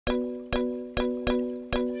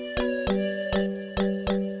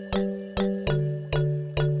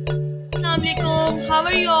How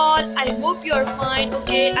are you all? I hope you are fine.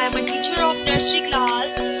 Okay, I am a teacher of nursery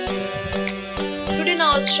class. Today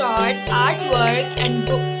now start artwork and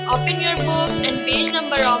open your book and page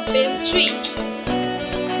number open 3.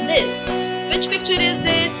 This. Which picture is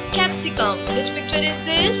this? Capsicum. Which picture is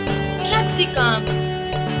this? Capsicum.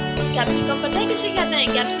 Capsicum पता है किसे कहते हैं?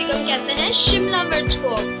 Capsicum कहते हैं शिमला मिर्च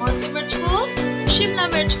को. कौन सी मिर्च को? शिमला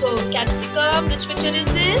मिर्च को. Capsicum. Which picture is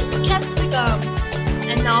this? Capsicum.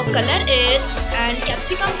 And now color is, and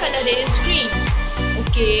capsicum color is green.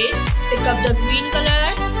 Okay, pick up the green color.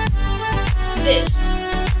 This.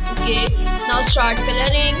 Okay, now start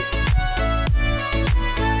coloring.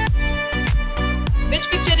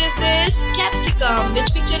 Which picture is this? Capsicum.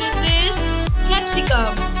 Which picture is this?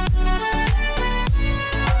 Capsicum.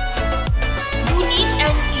 Do neat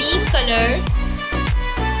and clean color.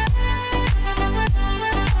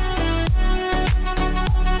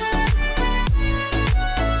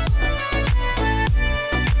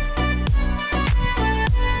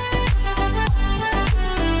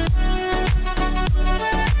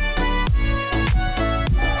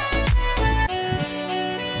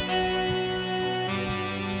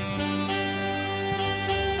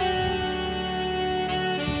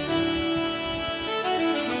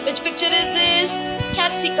 Which picture is this?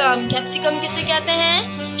 Capsicum. Capsicum किसे कहते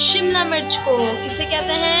हैं? शिमला मिर्च को. किसे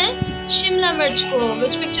कहते हैं? शिमला मिर्च को.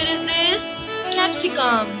 Which picture is this?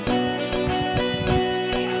 Capsicum.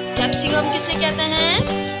 Capsicum किसे कहते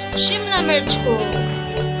हैं? शिमला मिर्च को.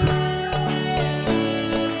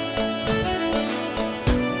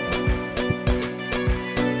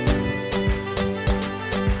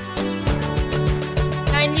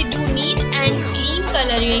 Kindly do neat and clean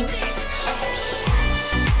coloring.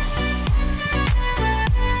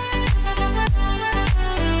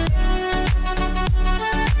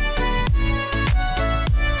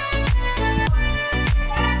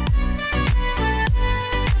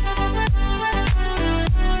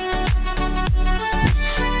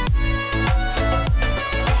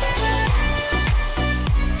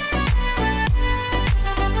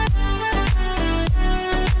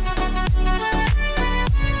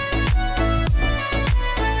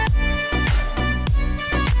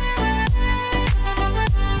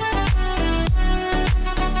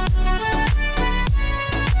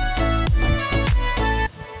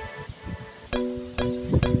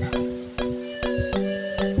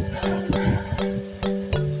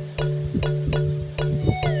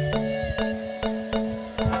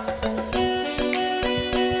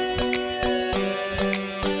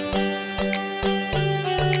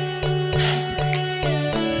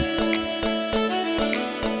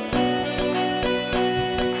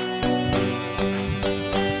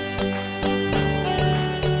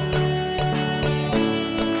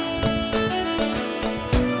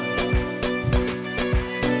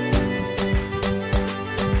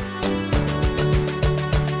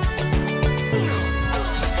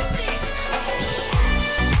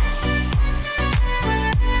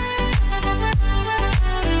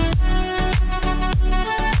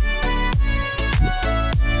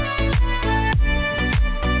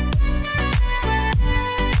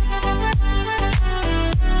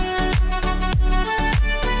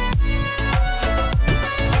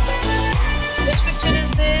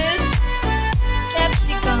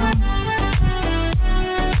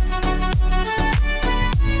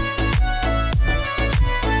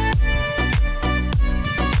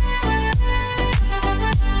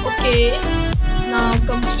 Okay, now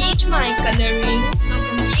complete my coloring.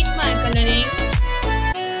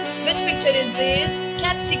 Which picture is this?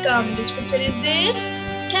 Capsicum. Which picture is this?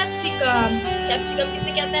 Capsicum. Capsicum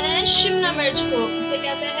किसे कहते हैं? शिमला मिर्च को. किसे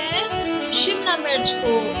कहते हैं? शिमला मिर्च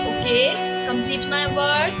को. Okay, complete my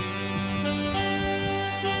work.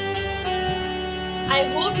 I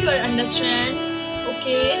hope you understand.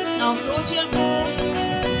 Okay, now close your book.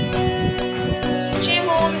 Stay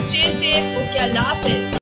home, stay safe. Okay, Allah Hafiz.